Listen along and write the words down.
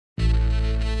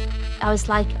I was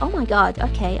like, oh my God,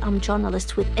 okay, I'm a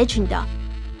journalist with agenda.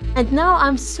 And now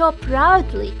I'm so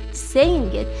proudly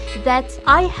saying it that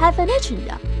I have an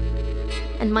agenda.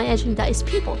 And my agenda is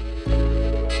people.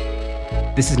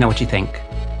 This is Know What You Think.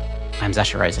 I'm Jay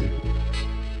Rosen.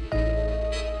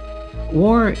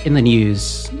 War in the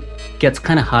news gets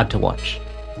kind of hard to watch.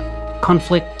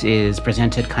 Conflict is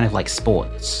presented kind of like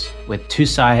sports, with two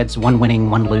sides, one winning,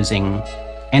 one losing.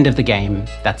 End of the game,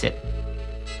 that's it.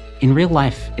 In real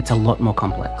life, it's a lot more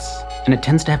complex, and it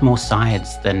tends to have more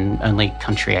sides than only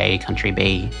country A, country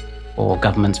B, or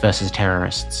governments versus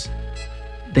terrorists.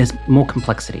 There's more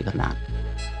complexity than that.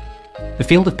 The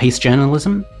field of peace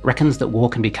journalism reckons that war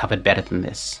can be covered better than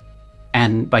this.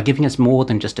 And by giving us more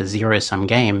than just a zero-sum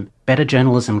game, better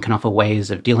journalism can offer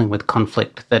ways of dealing with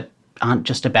conflict that aren't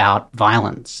just about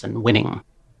violence and winning.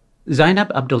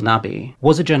 Zainab Abdul-Nabi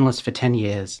was a journalist for 10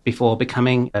 years before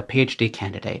becoming a PhD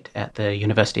candidate at the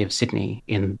University of Sydney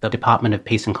in the Department of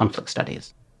Peace and Conflict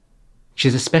Studies.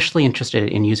 She's especially interested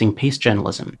in using peace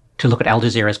journalism to look at Al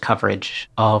Jazeera's coverage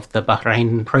of the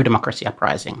Bahrain pro-democracy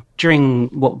uprising during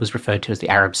what was referred to as the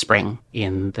Arab Spring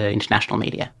in the international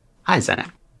media. Hi,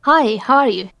 Zainab. Hi, how are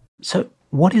you? So,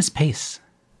 what is peace?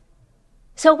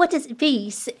 So what is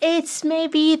peace? It's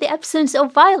maybe the absence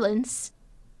of violence.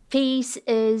 Peace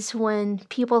is when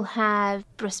people have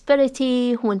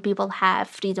prosperity, when people have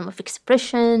freedom of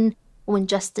expression, when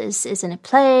justice is in a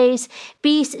place.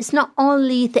 Peace is not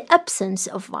only the absence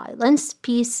of violence.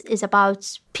 Peace is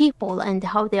about people and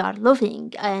how they are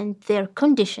living and their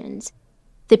conditions.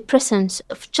 The presence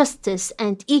of justice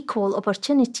and equal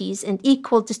opportunities and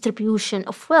equal distribution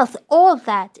of wealth, all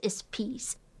that is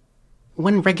peace.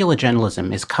 When regular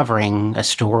journalism is covering a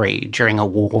story during a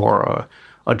war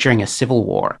or during a civil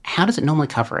war, how does it normally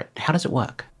cover it? How does it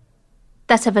work?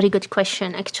 That's a very good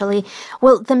question, actually.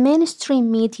 Well, the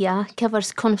mainstream media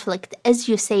covers conflict, as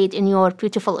you said in your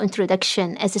beautiful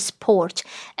introduction, as a sport,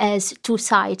 as two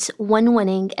sides, one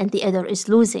winning and the other is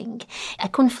losing. A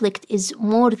conflict is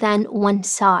more than one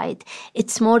side.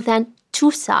 It's more than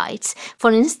two sides.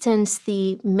 For instance,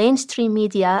 the mainstream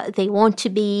media, they want to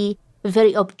be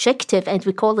very objective, and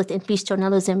we call it in peace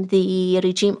journalism the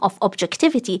regime of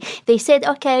objectivity. They said,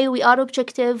 okay, we are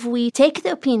objective, we take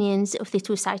the opinions of the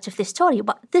two sides of the story,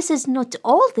 but this is not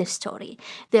all the story.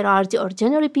 There are the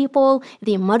ordinary people,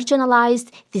 the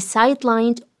marginalized, the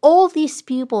sidelined. All these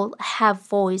people have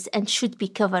voice and should be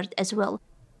covered as well.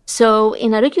 So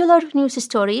in a regular news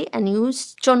story, a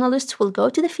news journalist will go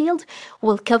to the field,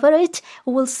 will cover it,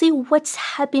 will see what's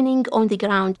happening on the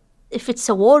ground. If it's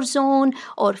a war zone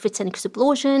or if it's an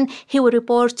explosion, he will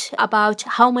report about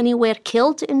how many were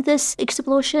killed in this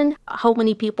explosion, how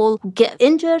many people get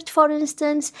injured, for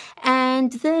instance,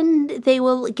 and then they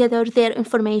will gather their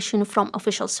information from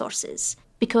official sources.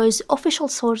 Because official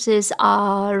sources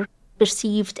are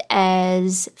perceived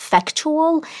as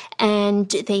factual and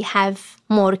they have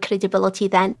more credibility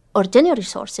than ordinary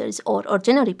sources or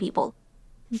ordinary people.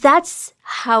 That's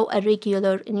how a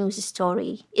regular news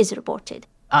story is reported.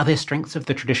 Are there strengths of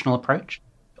the traditional approach?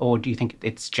 Or do you think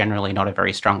it's generally not a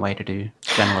very strong way to do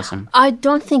journalism? I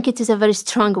don't think it is a very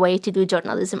strong way to do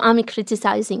journalism. I'm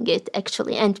criticizing it,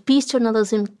 actually. And peace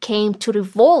journalism came to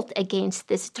revolt against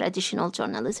this traditional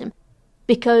journalism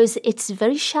because it's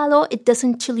very shallow. It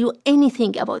doesn't tell you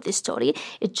anything about the story.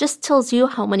 It just tells you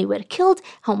how many were killed,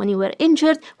 how many were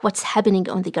injured, what's happening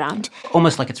on the ground.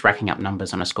 Almost like it's racking up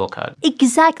numbers on a scorecard.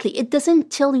 Exactly. It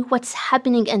doesn't tell you what's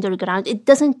happening underground. It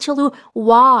doesn't tell you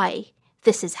why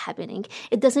this is happening.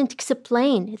 It doesn't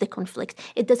explain the conflict.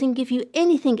 It doesn't give you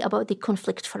anything about the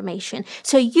conflict formation.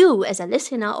 So you, as a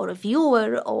listener or a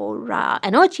viewer or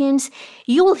an audience,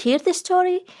 you will hear the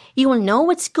story. You will know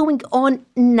what's going on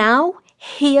now,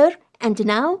 here and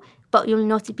now, but you'll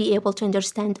not be able to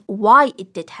understand why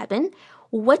it did happen,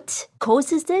 what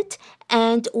causes it,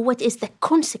 and what is the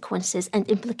consequences and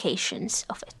implications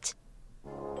of it.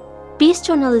 Peace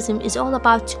journalism is all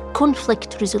about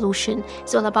conflict resolution,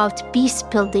 it's all about peace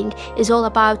building, it's all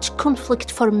about conflict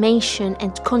formation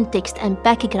and context and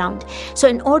background. So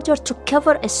in order to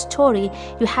cover a story,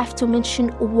 you have to mention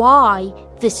why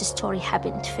this story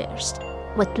happened first.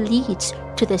 What leads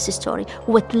to this story?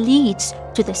 What leads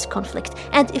to this conflict?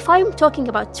 And if I'm talking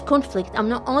about conflict, I'm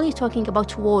not only talking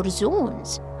about war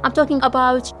zones. I'm talking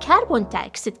about carbon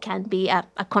tax. It can be a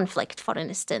conflict, for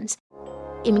instance.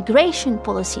 Immigration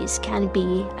policies can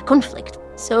be a conflict.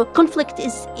 So conflict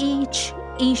is each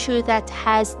issue that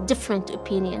has different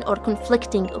opinion or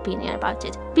conflicting opinion about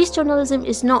it. Peace journalism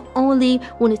is not only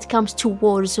when it comes to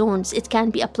war zones. It can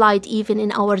be applied even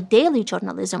in our daily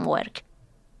journalism work.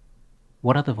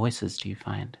 What other voices do you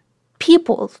find?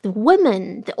 people, the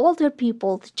women, the older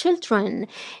people, the children,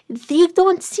 they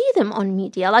don't see them on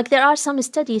media. Like there are some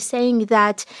studies saying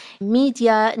that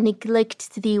media neglect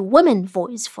the women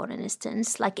voice, for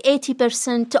instance. Like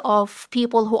 80% of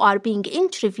people who are being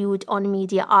interviewed on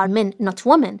media are men, not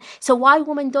women. So why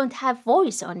women don't have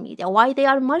voice on media? Why they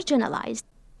are marginalized?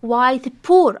 Why the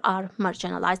poor are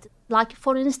marginalized? Like,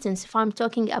 for instance, if I'm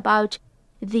talking about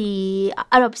the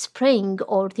Arab Spring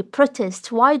or the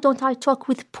protests, why don't I talk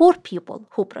with poor people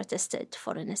who protested,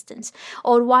 for instance?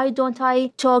 Or why don't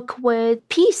I talk with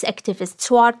peace activists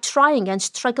who are trying and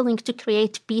struggling to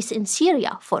create peace in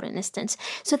Syria, for instance?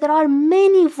 So there are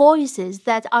many voices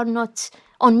that are not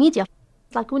on media.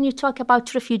 Like when you talk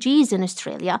about refugees in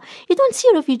Australia, you don't see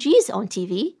refugees on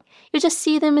TV. You just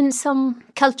see them in some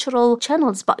cultural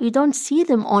channels, but you don't see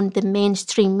them on the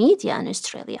mainstream media in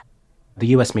Australia. The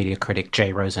US media critic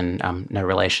Jay Rosen, no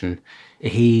relation,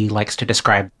 he likes to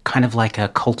describe kind of like a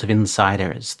cult of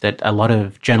insiders, that a lot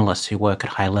of journalists who work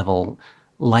at high level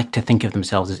like to think of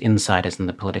themselves as insiders in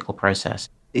the political process.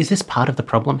 Is this part of the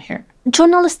problem here?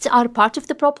 Journalists are part of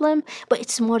the problem, but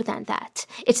it's more than that.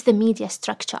 It's the media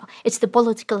structure. It's the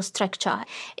political structure.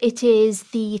 It is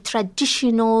the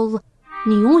traditional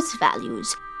news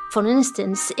values. For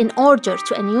instance, in order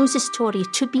to a news story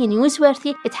to be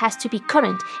newsworthy, it has to be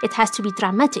current, it has to be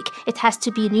dramatic, it has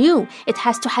to be new, it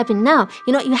has to happen now.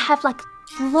 You know, you have like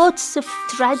lots of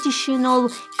traditional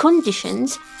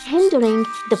conditions hindering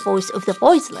the voice of the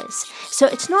voiceless. So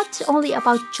it's not only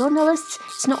about journalists,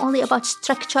 it's not only about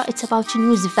structure, it's about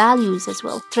news values as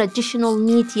well, traditional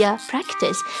media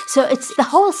practice. So it's the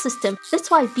whole system. That's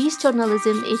why peace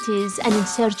journalism, it is an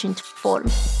insurgent form,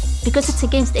 because it's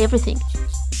against everything.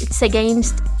 It's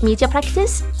against media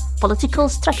practice, political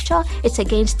structure, it's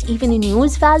against even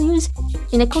news values.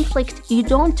 In a conflict, you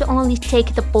don't only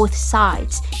take the both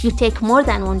sides, you take more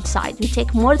than one side, you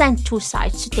take more than two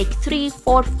sides, you take 3,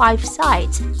 4, 5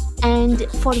 sides. And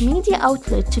for media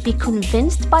outlet to be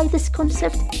convinced by this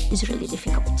concept is really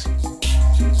difficult.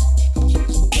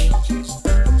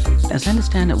 As I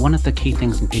understand it, one of the key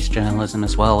things in peace journalism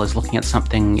as well is looking at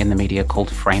something in the media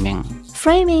called framing.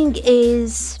 Framing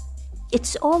is...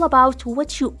 it's all about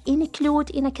what you include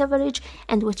in a coverage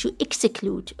and what you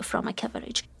exclude from a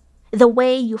coverage. The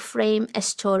way you frame a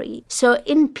story. So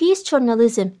in peace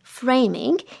journalism,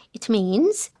 framing, it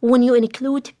means when you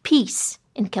include peace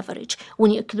in coverage,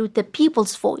 when you include the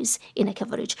people's voice in a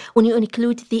coverage, when you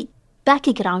include the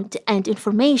background and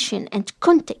information and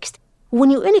context,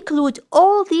 when you include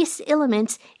all these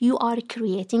elements, you are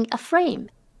creating a frame.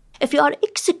 If you are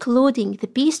excluding the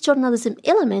peace journalism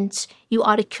elements, you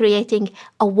are creating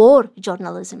a war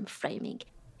journalism framing.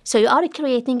 So you are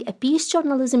creating a peace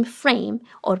journalism frame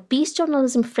or peace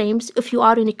journalism frames if you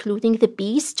are including the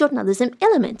peace journalism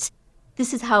elements.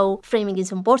 This is how framing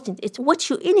is important. It's what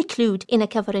you include in a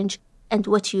coverage and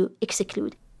what you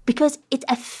exclude, because it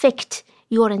affects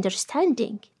your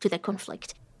understanding to the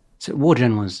conflict. So war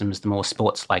journalism is the more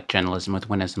sports-like journalism with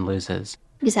winners and losers.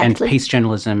 Exactly. And peace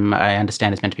journalism, I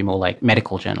understand, is meant to be more like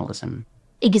medical journalism.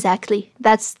 Exactly.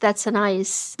 That's a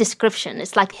nice description.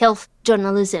 It's like health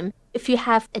journalism. If you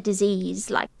have a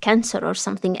disease like cancer or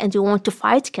something and you want to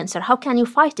fight cancer, how can you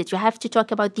fight it? You have to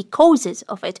talk about the causes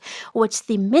of it. What's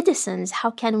the medicines? How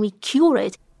can we cure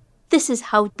it? This is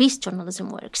how peace journalism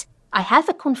works. I have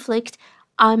a conflict.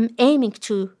 I'm aiming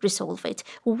to resolve it.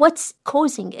 What's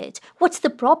causing it? What's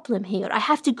the problem here? I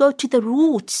have to go to the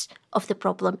roots of the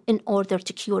problem in order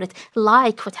to cure it.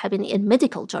 Like what happened in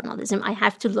medical journalism, I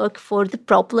have to look for the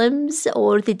problems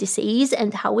or the disease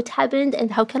and how it happened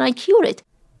and how can I cure it.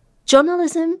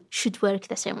 Journalism should work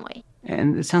the same way.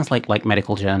 And it sounds like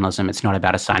medical journalism, it's not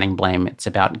about assigning blame, it's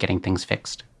about getting things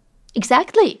fixed.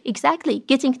 Exactly.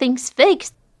 Getting things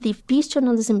fixed. The peace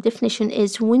journalism definition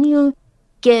is when you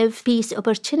give peace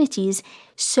opportunities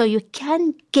so you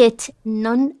can get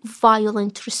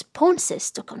non-violent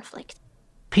responses to conflict.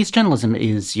 Peace journalism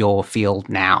is your field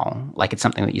now, like it's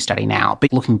something that you study now.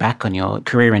 But looking back on your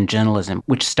career in journalism,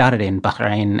 which started in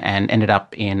Bahrain and ended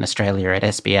up in Australia at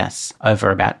SBS over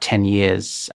about 10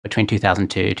 years, between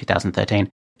 2002 2013,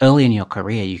 early in your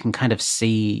career, you can kind of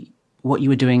see what you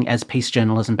were doing as peace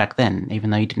journalism back then, even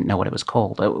though you didn't know what it was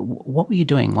called. What were you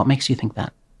doing? What makes you think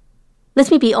that? Let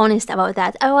me be honest about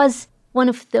that. I was one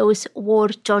of those war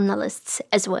journalists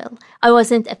as well. I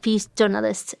wasn't a peace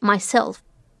journalist myself.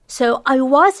 So I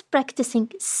was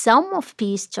practicing some of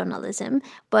peace journalism,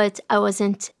 but I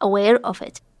wasn't aware of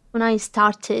it. When I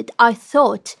started, I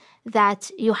thought that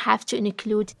you have to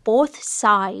include both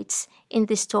sides in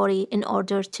the story in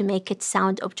order to make it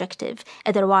sound objective.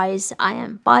 Otherwise, I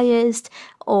am biased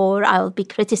or I will be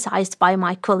criticized by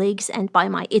my colleagues and by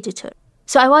my editor.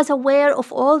 So I was aware of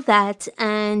all that,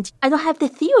 and I don't have the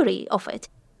theory of it.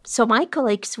 So my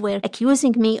colleagues were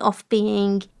accusing me of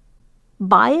being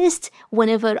biased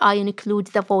whenever I include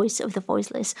the voice of the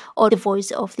voiceless, or the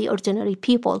voice of the ordinary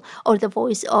people, or the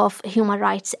voice of human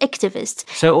rights activists.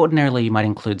 So ordinarily you might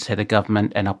include, say, the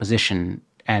government and opposition,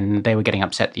 and they were getting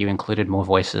upset that you included more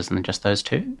voices than just those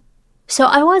two? So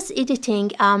I was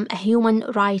editing a human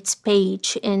rights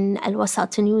page in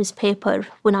Al-Wasat newspaper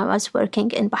when I was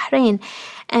working in Bahrain.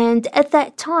 And at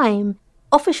that time,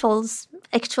 officials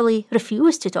actually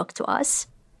refused to talk to us.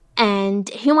 And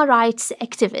human rights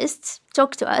activists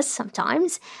talk to us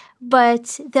sometimes,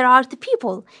 but there are the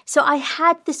people. So I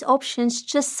had these options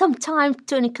just sometimes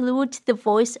to include the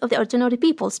voice of the ordinary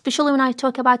people, especially when I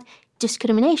talk about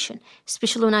discrimination,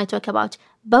 especially when I talk about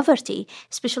poverty,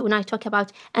 especially when I talk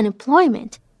about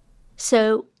unemployment.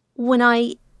 So when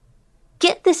I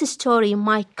get this story,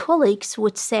 my colleagues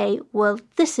would say, well,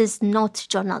 this is not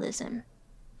journalism.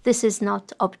 This is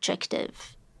not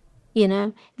objective.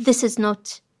 This is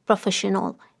not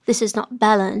professional. This is not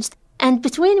balanced. And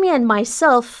between me and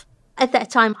myself, at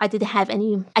that time, I didn't have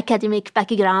any academic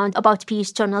background about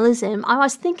peace journalism. I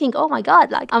was thinking, oh my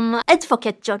God, I'm an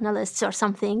advocate journalist or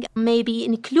something, maybe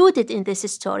included in this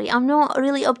story. I'm not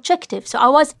really objective. So I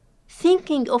was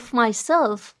thinking of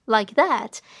myself like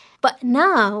that. But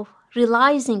now,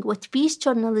 realizing what peace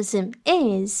journalism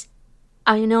is,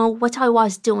 I know what I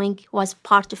was doing was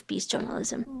part of peace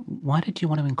journalism. Why did you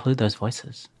want to include those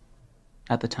voices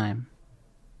at the time?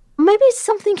 Maybe it's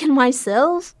something in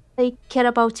myself. I care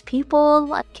about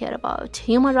people, I care about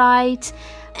human rights,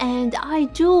 and I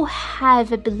do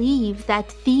have a belief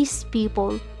that these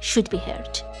people should be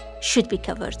heard, should be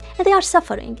covered. And they are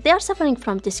suffering. They are suffering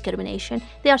from discrimination.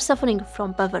 They are suffering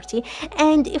from poverty.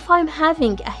 And if I'm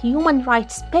having a human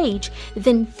rights page,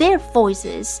 then their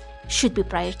voices should be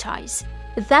prioritized.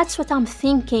 That's what I'm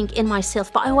thinking in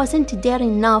myself, but I wasn't there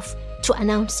enough to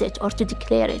announce it or to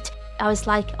declare it. I was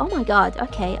like, oh my God,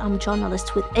 okay, I'm a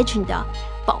journalist with agenda.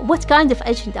 But what kind of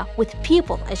agenda? With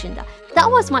people agenda. That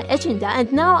was my agenda,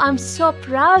 and now I'm so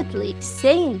proudly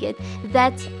saying it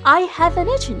that I have an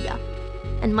agenda.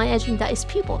 And my agenda is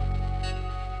people,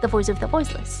 the voice of the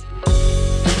voiceless.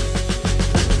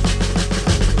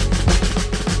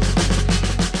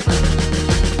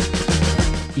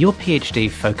 Your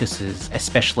PhD focuses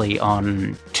especially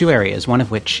on two areas, one of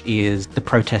which is the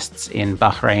protests in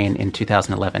Bahrain in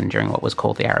 2011 during what was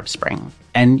called the Arab Spring.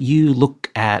 And you look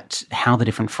at how the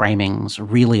different framings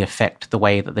really affect the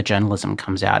way that the journalism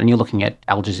comes out. And you're looking at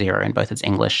Al Jazeera in both its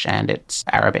English and its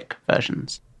Arabic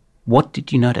versions. What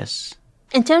did you notice?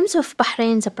 In terms of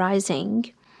Bahrain's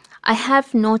uprising, I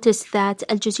have noticed that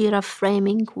Al Jazeera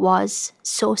framing was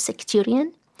so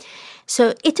sectarian.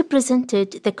 So it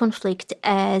presented the conflict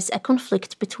as a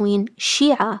conflict between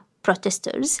Shia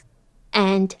protesters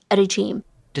and a regime.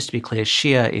 Just to be clear,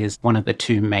 Shia is one of the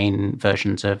two main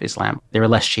versions of Islam. There are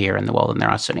less Shia in the world than there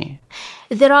are Sunni.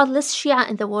 There are less Shia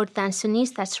in the world than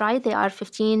Sunnis, that's right. They are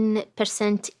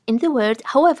 15% in the world.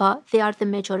 However, they are the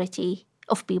majority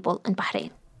of people in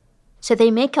Bahrain. So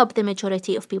they make up the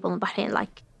majority of people in Bahrain,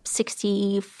 like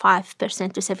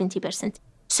 65% to 70%.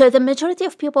 So the majority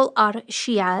of people are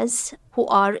Shias who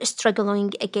are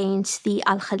struggling against the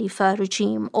Al-Khalifa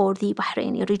regime or the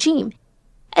Bahraini regime.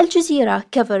 Al Jazeera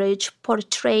coverage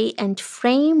portrayed and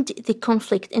framed the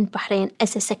conflict in Bahrain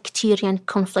as a sectarian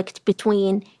conflict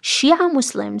between Shia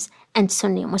Muslims and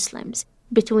Sunni Muslims,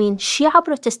 between Shia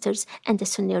protesters and the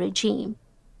Sunni regime.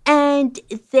 And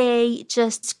they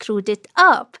just screwed it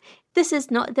up. This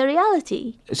is not the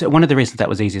reality. So one of the reasons that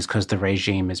was easy is because the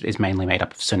regime is mainly made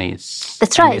up of Sunnis.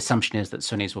 That's right. And the assumption is that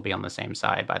Sunnis will be on the same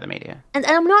side by the media. And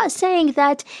I'm not saying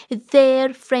that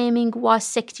their framing was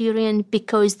sectarian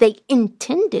because they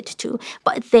intended to,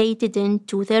 but they didn't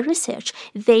do their research.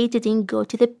 They didn't go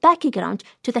to the background,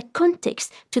 to the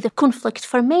context, to the conflict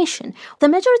formation. The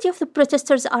majority of the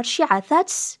protesters are Shia.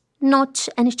 That's not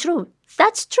any true.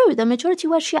 That's true. The majority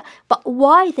were Shia. But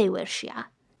why they were Shia?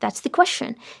 That's the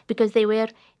question. Because they were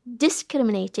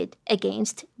discriminated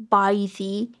against by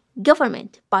the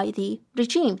government, by the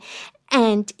regime.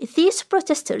 And these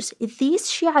protesters, these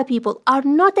Shia people, are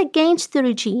not against the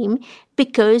regime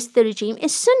because the regime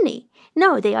is Sunni.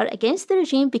 No, they are against the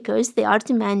regime because they are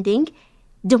demanding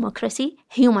democracy,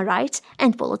 human rights,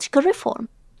 and political reform.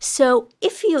 So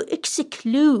if you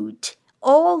exclude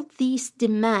all these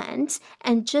demands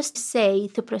and just say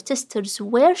the protesters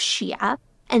were Shia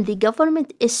and the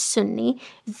government is Sunni,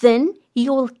 then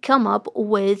you will come up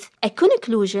with a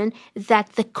conclusion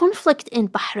that the conflict in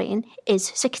Bahrain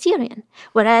is sectarian,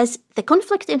 whereas the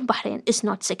conflict in Bahrain is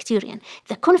not sectarian.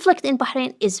 The conflict in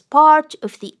Bahrain is part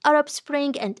of the Arab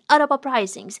Spring and Arab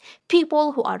uprisings,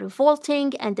 people who are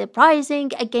revolting and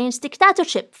uprising against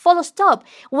dictatorship, full stop,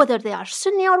 whether they are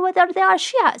Sunni or whether they are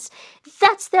Shias.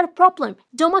 That's their problem,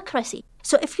 democracy.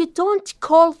 So if you don't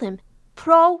call them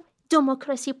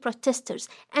pro-democracy protesters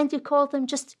and you call them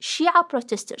just Shia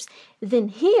protesters, then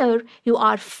here you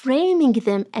are framing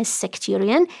them as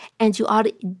sectarian and you are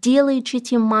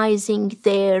delegitimizing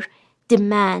their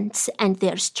demands and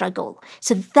their struggle.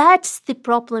 So that's the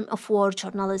problem of war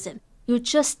journalism. You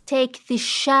just take the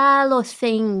shallow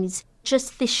things,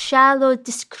 just the shallow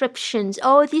descriptions.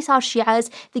 Oh, these are Shias,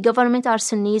 the government are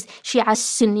Sunnis,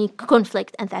 Shia-Sunni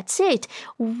conflict, and that's it,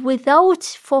 without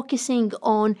focusing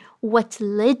on what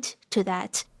led to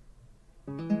that.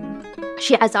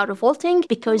 Shias are revolting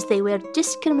because they were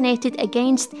discriminated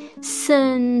against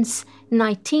since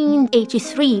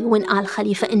 1983 when Al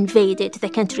Khalifa invaded the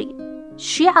country.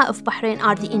 Shia of Bahrain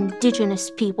are the indigenous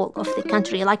people of the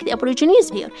country, like the Aborigines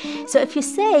here. So if you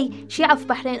say Shia of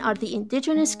Bahrain are the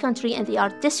indigenous country and they are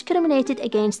discriminated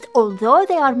against, although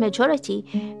they are majority,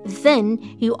 then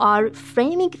you are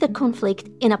framing the conflict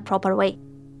in a proper way.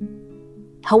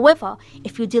 However,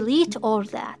 if you delete all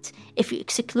that, if you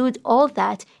exclude all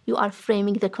that, you are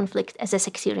framing the conflict as a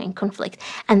sectarian conflict.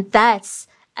 And that's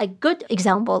a good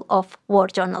example of war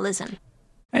journalism.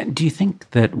 Do you think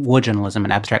that war journalism,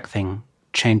 an abstract thing,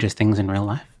 changes things in real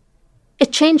life?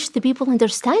 It changed the people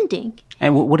understanding.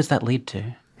 And what does that lead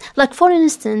to? Like, for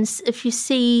instance, if you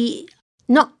see,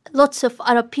 not lots of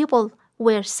Arab people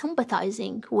were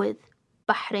sympathizing with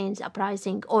Bahrain's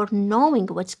uprising or knowing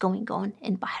what's going on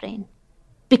in Bahrain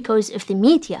because of the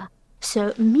media.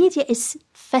 So media is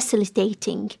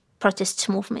facilitating protest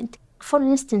movement. For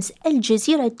instance, Al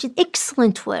Jazeera did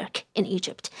excellent work in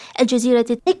Egypt. Al Jazeera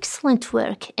did excellent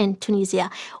work in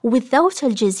Tunisia. Without Al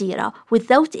Jazeera,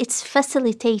 without its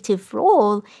facilitative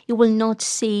role, you will not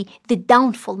see the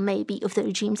downfall maybe of the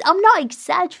regimes. I'm not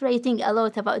exaggerating a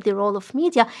lot about the role of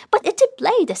media, but it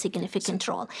played a significant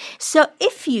role. So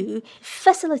if you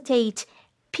facilitate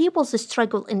people's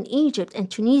struggle in Egypt and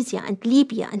Tunisia and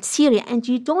Libya and Syria, and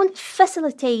you don't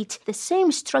facilitate the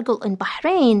same struggle in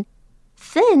Bahrain,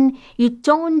 then you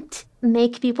don't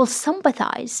make people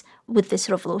sympathize with this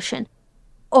revolution.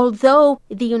 Although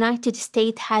the United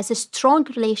States has a strong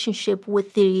relationship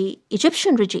with the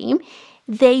Egyptian regime,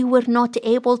 they were not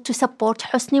able to support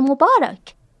Hosni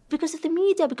Mubarak because of the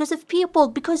media, because of people,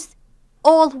 because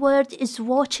all world is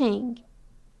watching.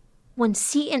 When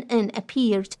CNN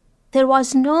appeared, there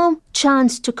was no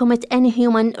chance to commit any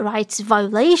human rights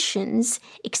violations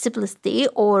explicitly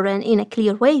or in a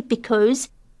clear way because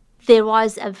there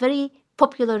was a very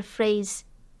popular phrase,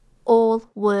 all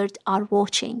world are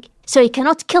watching. So you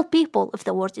cannot kill people if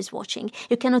the world is watching.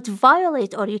 You cannot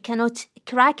violate or you cannot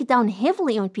crack down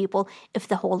heavily on people if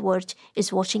the whole world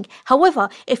is watching. However,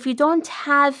 if you don't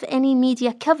have any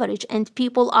media coverage and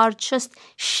people are just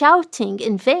shouting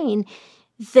in vain,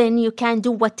 then you can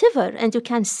do whatever and you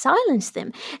can silence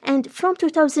them. And from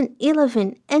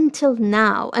 2011 until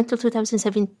now, until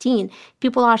 2017,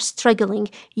 people are struggling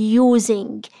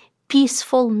using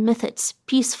peaceful methods,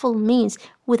 peaceful means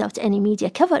without any media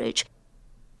coverage.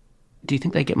 Do you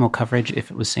think they get more coverage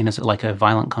if it was seen as like a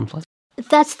violent conflict?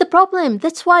 That's the problem.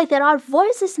 That's why there are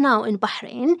voices now in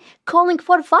Bahrain calling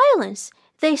for violence.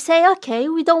 They say, okay,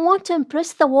 we don't want to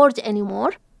impress the world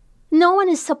anymore. No one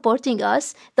is supporting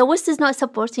us. The West is not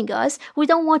supporting us. We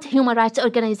don't want human rights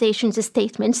organizations'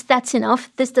 statements. That's enough.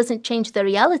 This doesn't change the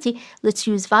reality. Let's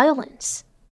use violence.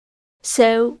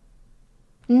 So,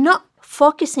 not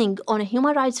focusing on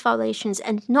human rights violations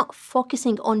and not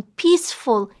focusing on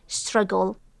peaceful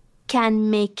struggle can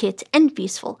make it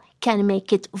unpeaceful, can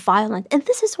make it violent. And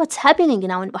this is what's happening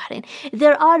now in Bahrain.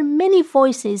 There are many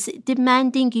voices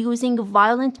demanding using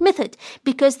violent method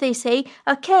because they say,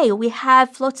 okay, we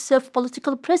have lots of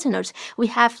political prisoners, we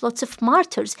have lots of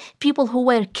martyrs, people who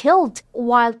were killed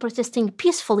while protesting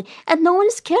peacefully, and no one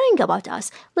is caring about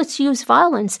us. Let's use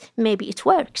violence. Maybe it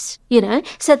works,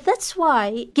 So that's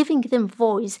why giving them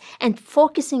voice and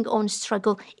focusing on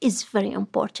struggle is very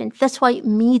important. That's why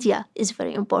media is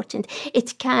very important.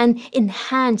 It can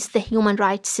enhance the human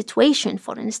rights situation.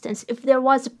 For instance, if there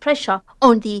was pressure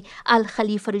on the Al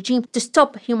Khalifa regime to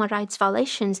stop human rights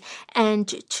violations and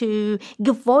to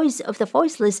give voice of the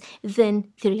voiceless,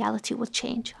 then the reality will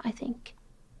change, I think.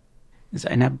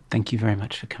 Zainab, thank you very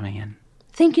much for coming in.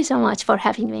 Thank you so much for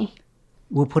having me.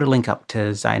 We'll put a link up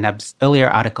to Zainab's earlier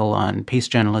article on peace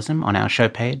journalism on our show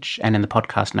page and in the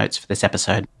podcast notes for this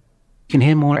episode. You can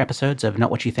hear more episodes of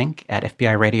Not What You Think at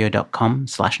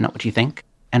fbiradio.com/notwhatyouthink,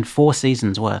 and 4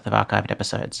 seasons worth of archived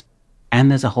episodes.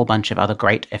 And there's a whole bunch of other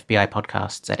great FBI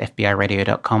podcasts at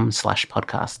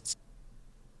fbiradio.com/podcasts.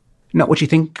 Not What You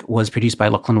Think was produced by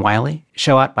Lachlan Wiley,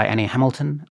 show art by Annie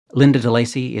Hamilton. Linda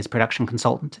DeLacy is production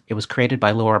consultant. It was created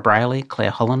by Laura Briley,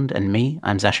 Claire Holland, and me.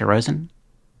 I'm Jay Rosen.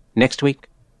 Next week,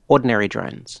 Ordinary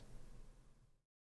Drones.